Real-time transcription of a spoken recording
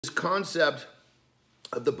this concept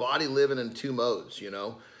of the body living in two modes, you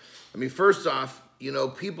know? I mean, first off, you know,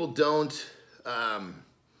 people don't,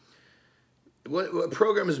 what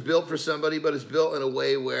program is built for somebody, but it's built in a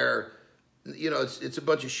way where, you know, it's a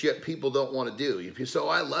bunch of shit people don't want to do. So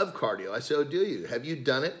I love cardio. I say, oh, do you? Have you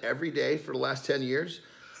done it every day for the last 10 years?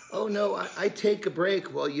 Oh, no, I take a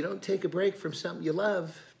break. Well, you don't take a break from something you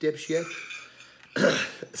love, dipshit.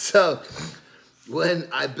 So when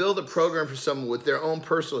I build a program for someone with their own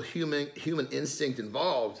personal human instinct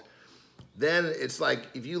involved, then it's like,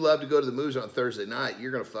 if you love to go to the movies on Thursday night,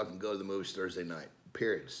 you're going to fucking go to the movies Thursday night,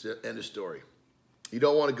 period. End of story. You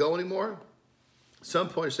don't want to go anymore? At some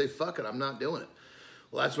point, you say, fuck it, I'm not doing it.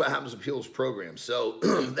 Well, that's what happens with people's programs. So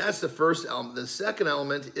that's the first element. The second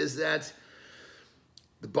element is that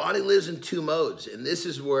the body lives in two modes, and this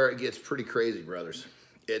is where it gets pretty crazy, brothers.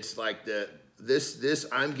 It's like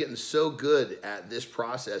I'm getting so good at this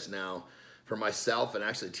process now for myself and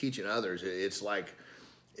actually teaching others. It's like,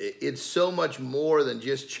 it's so much more than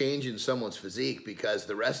just changing someone's physique, because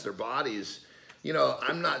the rest of their bodies, you know,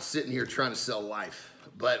 I'm not sitting here trying to sell life,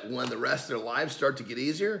 but when the rest of their lives start to get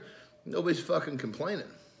easier, nobody's fucking complaining,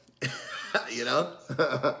 you know?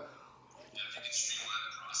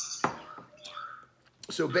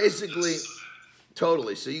 So basically,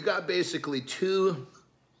 totally. So you got basically two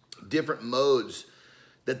different modes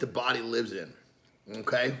that the body lives in,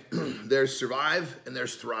 okay? There's survive and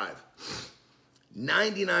there's thrive.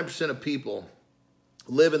 99% of people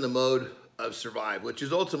live in the mode of survive, which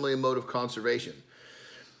is ultimately a mode of conservation.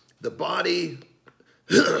 The body,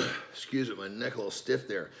 excuse me, my neck a little stiff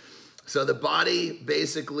there. So the body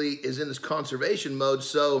basically is in this conservation mode.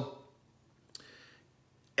 So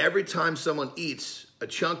every time someone eats, a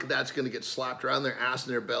chunk of that's going to get slapped around their ass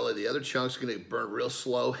and their belly. The other chunk's going to burn real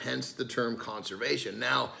slow, hence the term conservation.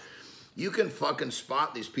 Now, you can fucking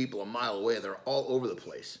spot these people a mile away. They're all over the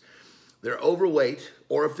place. They're overweight,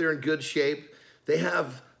 or if they're in good shape, they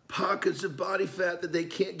have pockets of body fat that they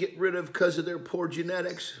can't get rid of because of their poor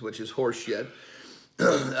genetics, which is horse shit.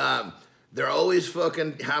 They're always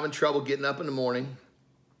fucking having trouble getting up in the morning,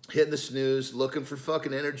 hitting the snooze, looking for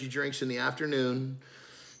fucking energy drinks in the afternoon.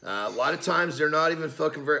 A lot of times they're not even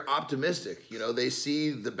fucking very optimistic. You know, they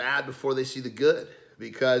see the bad before they see the good,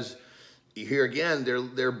 because here again,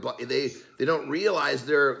 they don't realize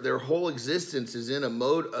their whole existence is in a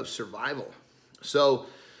mode of survival. So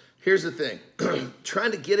here's the thing.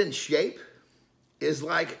 Trying to get in shape is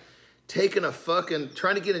like taking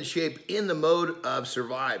trying to get in shape in the mode of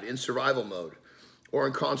in survival mode, or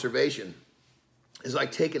in conservation, is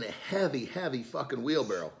like taking a heavy fucking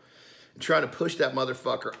wheelbarrow and trying to push that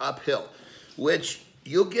motherfucker uphill, which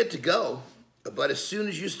you'll get to go, but as soon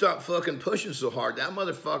as you stop fucking pushing so hard, that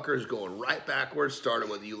motherfucker is going right back where it started,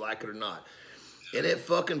 whether you like it or not. And it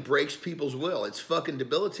fucking breaks people's will. It's fucking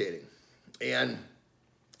debilitating. And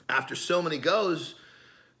after so many goes,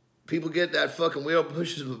 people get that fucking wheel,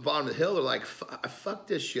 pushes to the bottom of the hill. They're like, fuck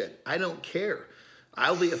this shit. I don't care.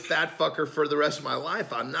 I'll be a fat fucker for the rest of my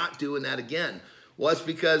life. I'm not doing that again. Well, it's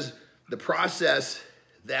because the process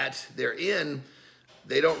that they're in,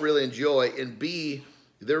 they don't really enjoy, and B,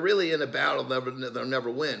 they're really in a battle they'll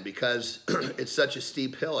never win, because it's such a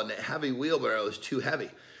steep hill, and a heavy wheelbarrow is too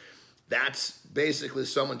heavy. That's basically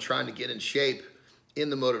someone trying to get in shape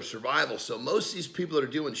in the mode of survival. So most of these people that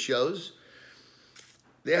are doing shows,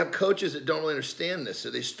 they have coaches that don't really understand this.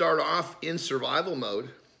 So they start off in survival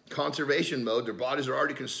mode, conservation mode, their bodies are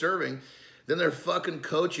already conserving, then their fucking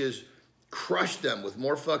coaches crush them with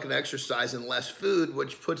more fucking exercise and less food,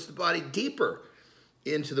 which puts the body deeper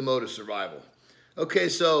into the mode of survival. Okay,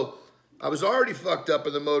 so I was already fucked up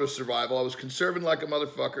in the mode of survival. I was conserving like a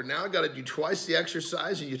motherfucker. Now I got to do twice the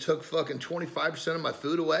exercise, and you took fucking 25% of my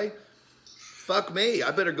food away? Fuck me.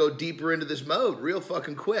 I better go deeper into this mode real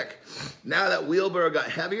fucking quick. Now that wheelbarrow got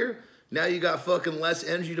heavier, now you got fucking less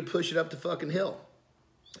energy to push it up the fucking hill.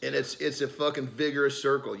 And it's a fucking vigorous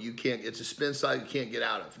circle. It's a spin cycle you can't get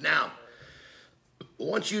out of. Now,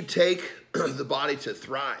 once you take the body to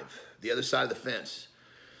thrive, the other side of the fence,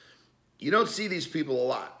 you don't see these people a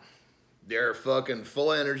lot. They're fucking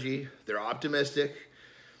full of energy. They're optimistic.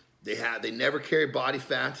 They never carry body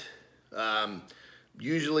fat.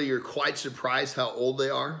 Usually you're quite surprised how old they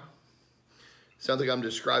are. Sounds like I'm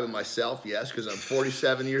describing myself, yes, because I'm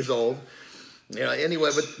 47 years old. You know, anyway,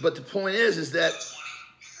 but the point is that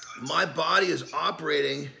my body is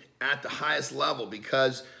operating at the highest level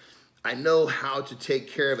because I know how to take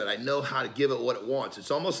care of it. I know how to give it what it wants. It's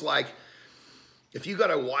almost like if you got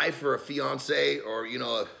a wife or a fiance or,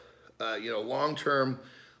 long-term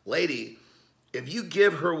lady, if you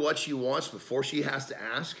give her what she wants before she has to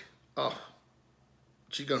ask, oh,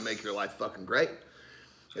 she's going to make your life fucking great.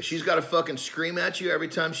 If she's got to fucking scream at you every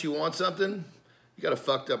time she wants something, you got a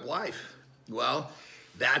fucked up life. Well,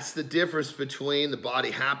 that's the difference between the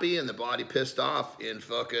body happy and the body pissed off in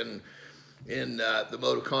the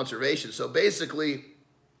mode of conservation. So basically,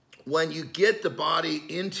 when you get the body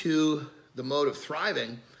into the mode of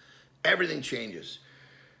thriving, everything changes.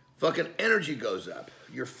 Fucking energy goes up.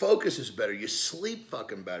 Your focus is better. You sleep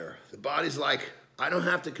fucking better. The body's like, I don't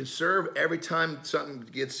have to conserve every time something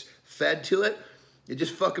gets fed to it. It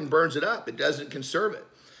just fucking burns it up. It doesn't conserve it.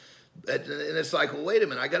 And it's like, well, wait a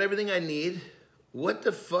minute. I got everything I need. What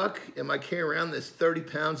the fuck am I carrying around this 30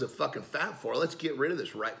 pounds of fucking fat for? Let's get rid of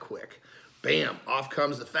this right quick. Bam, off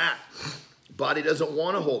comes the fat. Body doesn't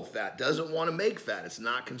want to hold fat, doesn't want to make fat. It's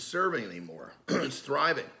not conserving anymore. It's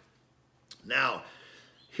thriving. Now,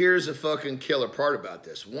 here's a fucking killer part about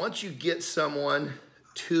this. Once you get someone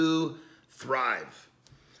to thrive,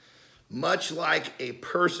 much like a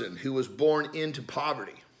person who was born into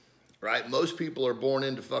poverty, right? Most people are born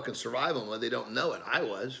into fucking survival mode. They don't know it. I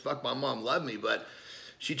was. Fuck, my mom loved me, but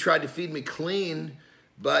she tried to feed me clean,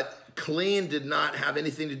 but clean did not have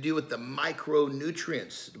anything to do with the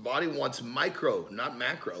micronutrients. The body wants micro, not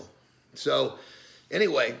macro. So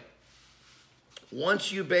anyway,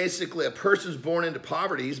 once you basically, a person's born into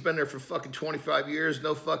poverty, he's been there for fucking 25 years,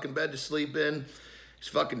 no fucking bed to sleep in. He's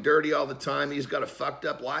fucking dirty all the time. He's got a fucked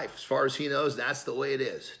up life. As far as he knows, that's the way it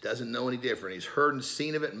is. Doesn't know any different. He's heard and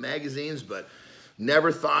seen of it in magazines, but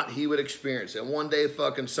never thought he would experience it. And one day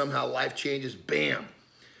fucking somehow life changes, bam.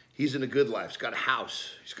 He's in a good life. He's got a house.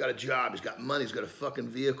 He's got a job. He's got money. He's got a fucking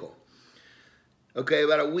vehicle. Okay,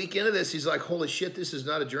 about a week into this, he's like, holy shit, this is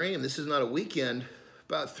not a dream. This is not a weekend.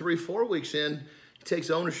 About 3-4 weeks in, he takes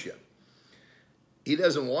ownership. He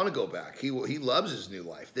doesn't want to go back. He loves his new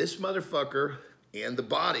life. This motherfucker and the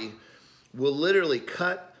body will literally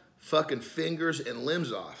cut fucking fingers and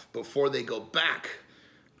limbs off before they go back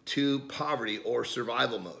to poverty or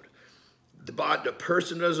survival mode. The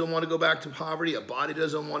person doesn't want to go back to poverty. A body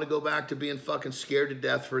doesn't want to go back to being fucking scared to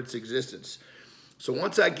death for its existence. So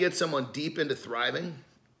once I get someone deep into thriving,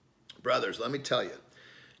 brothers, let me tell you,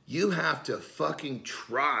 you have to fucking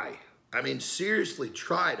try. I mean, seriously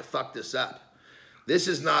try to fuck this up. This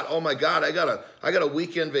is not, oh my God, I got a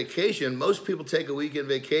weekend vacation. Most people take a weekend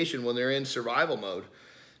vacation when they're in survival mode.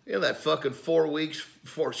 You know, that fucking 4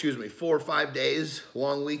 or 5 days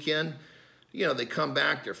long weekend. You know, they come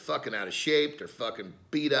back, they're fucking out of shape, they're fucking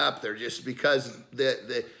beat up. They're just, because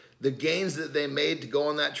the gains that they made to go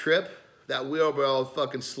on that trip, that wheelbarrow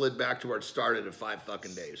fucking slid back to where it started in 5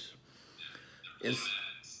 fucking days.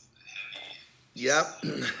 Yep.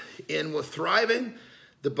 And with thriving,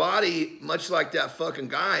 the body, much like that fucking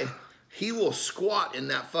guy, he will squat in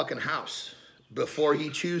that fucking house before he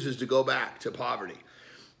chooses to go back to poverty.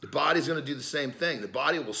 The body's going to do the same thing. The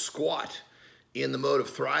body will squat in the mode of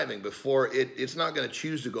thriving before it's not going to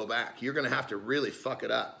choose to go back. You're going to have to really fuck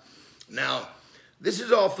it up. Now, this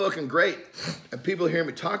is all fucking great, and people hear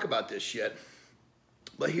me talk about this shit,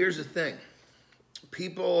 but here's the thing.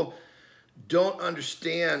 People don't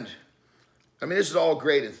understand. I mean, this is all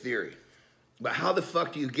great in theory. But how the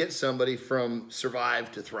fuck do you get somebody from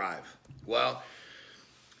survive to thrive? Well,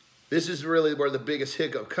 this is really where the biggest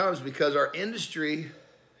hiccup comes, because our industry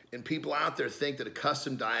and people out there think that a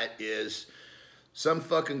custom diet is some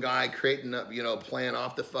fucking guy creating up, you know, playing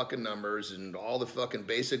off the fucking numbers and all the fucking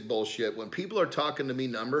basic bullshit. When people are talking to me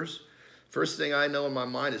numbers, first thing I know in my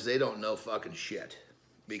mind is they don't know fucking shit.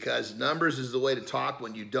 Because numbers is the way to talk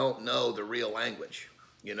when you don't know the real language,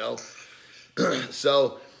 you know?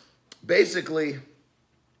 So basically,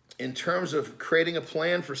 in terms of creating a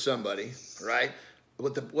plan for somebody, right?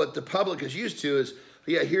 What the public is used to is,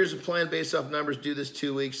 yeah, here's a plan based off numbers, do this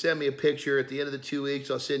 2 weeks, send me a picture. At the end of the 2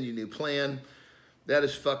 weeks, I'll send you a new plan. That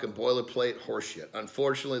is fucking boilerplate horseshit.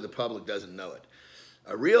 Unfortunately, the public doesn't know it.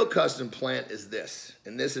 A real custom plan is this,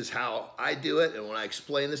 and this is how I do it, and when I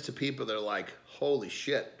explain this to people, they're like, holy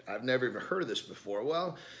shit, I've never even heard of this before.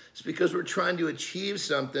 Well, it's because we're trying to achieve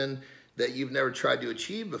something that you've never tried to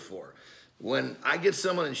achieve before. When I get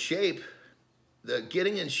someone in shape, the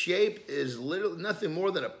getting in shape is literally nothing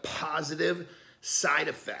more than a positive side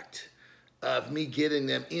effect of me getting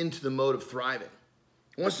them into the mode of thriving.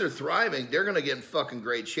 Once they're thriving, they're gonna get in fucking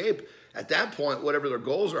great shape. At that point, whatever their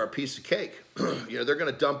goals are, a piece of cake. You know, they're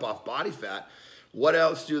gonna dump off body fat. What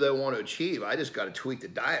else do they want to achieve? I just gotta tweak the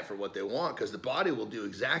diet for what they want, because the body will do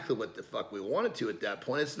exactly what the fuck we want it to at that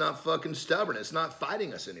point. It's not fucking stubborn. It's not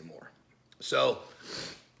fighting us anymore. So,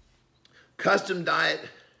 custom diet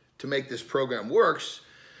to make this program works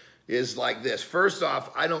is like this. First off,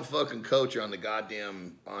 I don't fucking coach on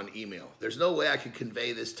email. There's no way I can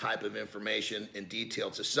convey this type of information in detail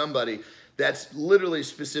to somebody that's literally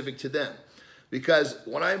specific to them. Because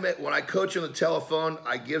when I coach on the telephone,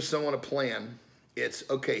 I give someone a plan. It's,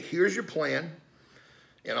 okay, here's your plan,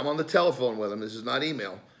 and I'm on the telephone with them. This is not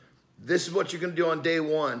email. This is what you're going to do on day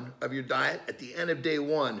one of your diet. At the end of day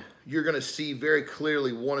one, you're going to see very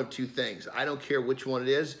clearly one of two things. I don't care which one it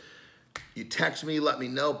is. You text me, let me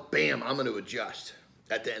know, bam, I'm going to adjust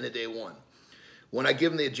at the end of day one. When I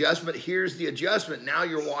give them the adjustment, here's the adjustment. Now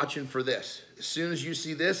you're watching for this. As soon as you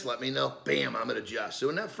see this, let me know, bam, I'm going to adjust. So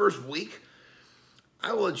in that first week,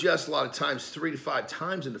 I will adjust a lot of times 3 to 5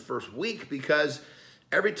 times in the first week, because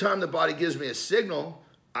every time the body gives me a signal,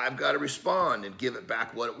 I've got to respond and give it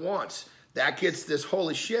back what it wants. That gets this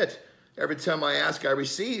holy shit. Every time I ask, I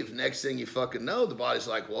receive. Next thing you fucking know, the body's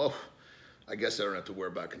like, well, I guess I don't have to worry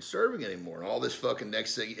about conserving anymore. And all this fucking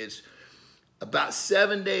next thing, it's about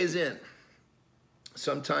 7 days in,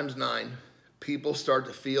 sometimes 9, people start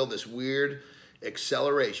to feel this weird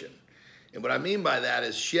acceleration. And what I mean by that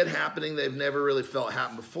is shit happening they've never really felt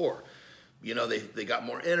happen before. You know, they got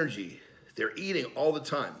more energy. They're eating all the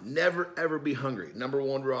time. Never, ever be hungry. Number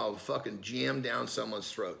one rule, fucking jam down someone's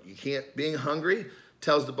throat. You can't, being hungry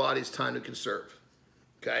tells the body it's time to conserve,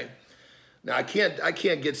 okay? Now, I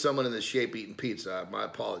can't get someone in this shape eating pizza. My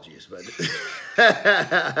apologies.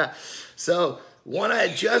 But so when I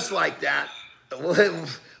adjust like that,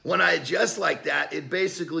 it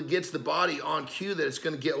basically gets the body on cue that it's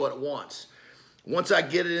going to get what it wants. Once I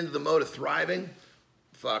get it into the mode of thriving,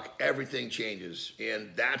 fuck, everything changes. And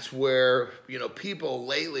that's where, you know, people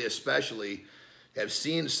lately especially have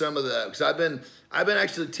seen some of the, because I've been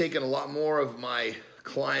actually taking a lot more of my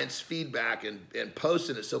clients' feedback and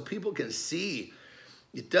posting it so people can see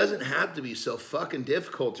it doesn't have to be so fucking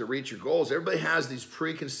difficult to reach your goals. Everybody has these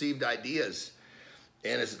preconceived ideas.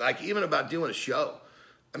 And it's like even about doing a show.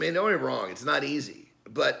 I mean, don't get me wrong, it's not easy.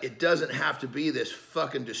 But it doesn't have to be this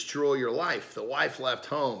fucking destroy your life. The wife left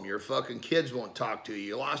home. Your fucking kids won't talk to you.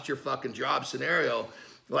 You lost your fucking job scenario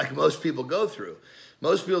like most people go through.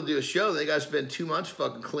 Most people do a show, they got to spend 2 months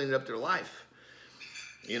fucking cleaning up their life.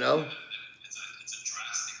 You know? It's a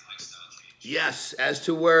drastic lifestyle change. Yes, as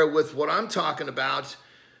to where with what I'm talking about,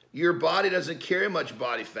 your body doesn't carry much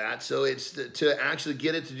body fat. So it's to actually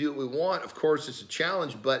get it to do what we want. Of course, it's a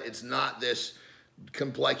challenge, but it's not this,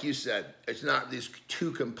 like you said, it's not these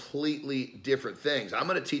two completely different things. I'm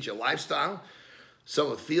going to teach a lifestyle.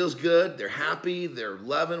 Someone feels good, they're happy, they're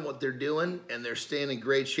loving what they're doing, and they're staying in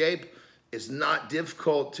great shape. It's not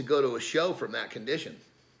difficult to go to a show from that condition.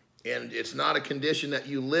 And it's not a condition that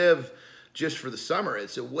you live just for the summer.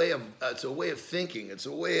 It's a way of thinking. It's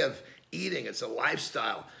a way of eating. It's a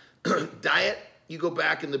lifestyle. Diet, you go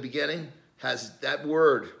back in the beginning, has that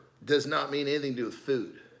word does not mean anything to do with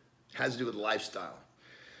food. It has to do with lifestyle.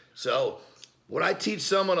 So when I teach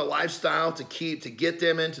someone a lifestyle to get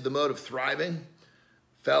them into the mode of thriving,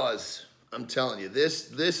 fellas, I'm telling you,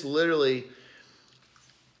 this literally,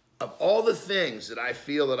 of all the things that I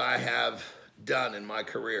feel that I have done in my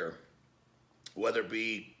career, whether it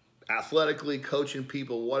be athletically, coaching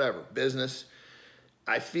people, whatever, business,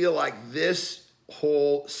 I feel like this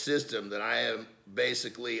whole system that I am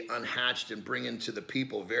basically unhatched and bringing to the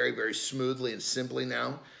people very, very smoothly and simply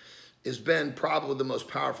now has been probably the most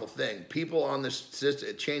powerful thing. People on this system,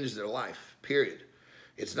 it changes their life, period.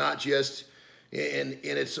 It's not just, and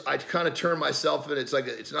it's, I kind of turn myself in, it's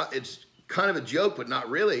kind of a joke, but not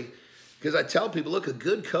really, because I tell people, look, a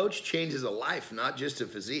good coach changes a life, not just a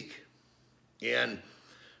physique. And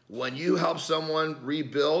when you help someone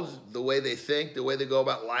rebuild the way they think, the way they go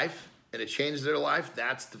about life, and it changes their life,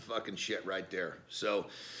 that's the fucking shit right there. So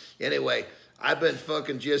anyway, I've been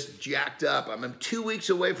fucking just jacked up. I'm 2 weeks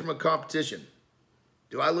away from a competition.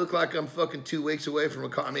 Do I look like I'm fucking 2 weeks away from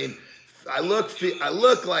a I mean, I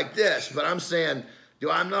look like this, but I'm saying,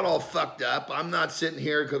 I'm not all fucked up. I'm not sitting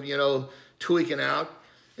here, you know, tweaking out.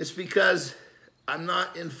 It's because I'm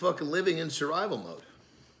not in fucking living in survival mode,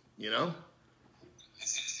 you know?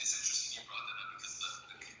 It's interesting you brought that up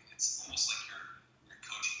because it's almost like you're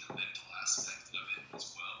coaching the mental aspect of it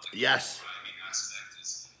as well. Like Yes. The driving aspect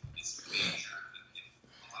is major.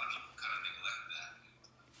 A lot of people kind of neglect that.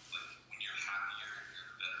 Like when you're happy, you're in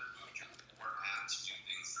a better mood. You're more apt to do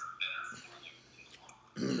things that are better for you in the long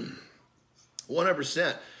run.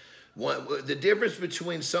 100%. The difference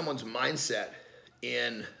between someone's mindset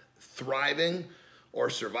in thriving or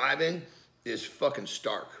surviving is fucking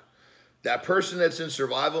stark. That person that's in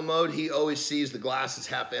survival mode, he always sees the glass as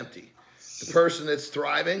half empty. The person that's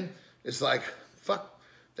thriving is like, fuck,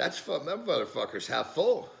 that motherfucker's half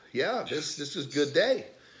full. Yeah, this is a good day,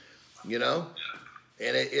 you know?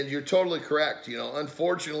 And you're totally correct. You know,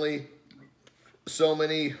 unfortunately, so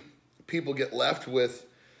many people get left with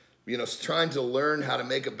you know, trying to learn how to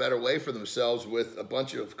make a better way for themselves with a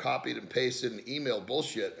bunch of copied and pasted and email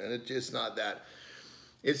bullshit, and it's not that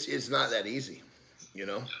not that easy, you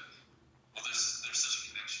know. Well, there's such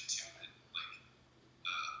a connection to it. Like,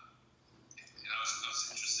 and I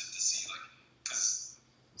was interested to see, like, because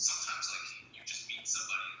sometimes, like, you just meet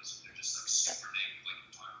somebody and they're just, like, super negative,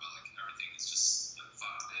 like, talking about, like, everything is just, like,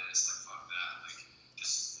 fuck this, like, fuck that, like,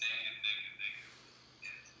 just negative.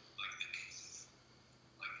 And, like,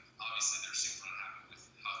 like, obviously they're super unhappy with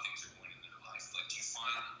how things are going in their life. Like, do you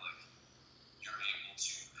find that, like, you're able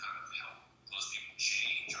to kind of help those people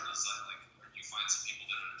change, or is that, like, or do you find some people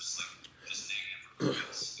that are just, like, just negative or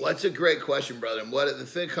else? Well, that's a great question, brother. And what the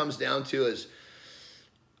thing comes down to is,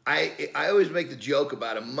 I always make the joke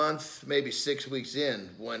about a month, maybe 6 weeks in,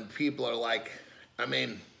 when people are like, I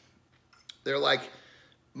mean, they're like,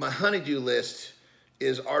 my honeydew list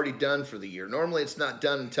is already done for the year. Normally, it's not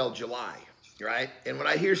done until July, right? And when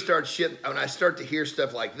I start to hear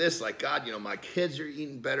stuff like this, like, God, you know, my kids are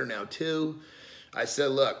eating better now too. I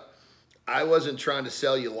said, look, I wasn't trying to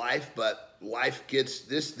sell you life, but life gets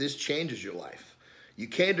this changes your life. You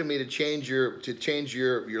came to me to change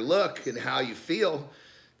your look and how you feel.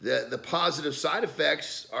 The positive side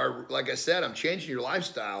effects are, like I said, I'm changing your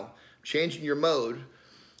lifestyle, changing your mode.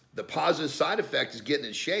 The positive side effect is getting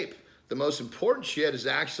in shape. The most important shit is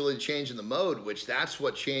actually changing the mode, which that's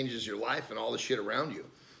what changes your life and all the shit around you.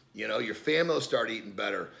 You know, your family will start eating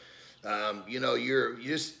better. You know, you're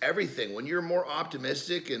just everything. When you're more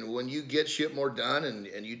optimistic and when you get shit more done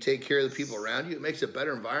and you take care of the people around you, it makes a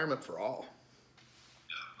better environment for all.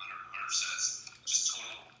 Yeah, 100%. Just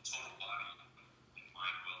total body and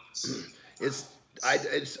mind wellness.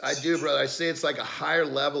 I do, brother. I say it's like a higher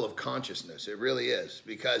level of consciousness. It really is,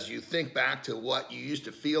 because you think back to what you used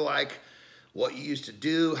to feel like, what you used to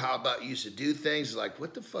do, how about you used to do things. Like,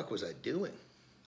 what the fuck was I doing?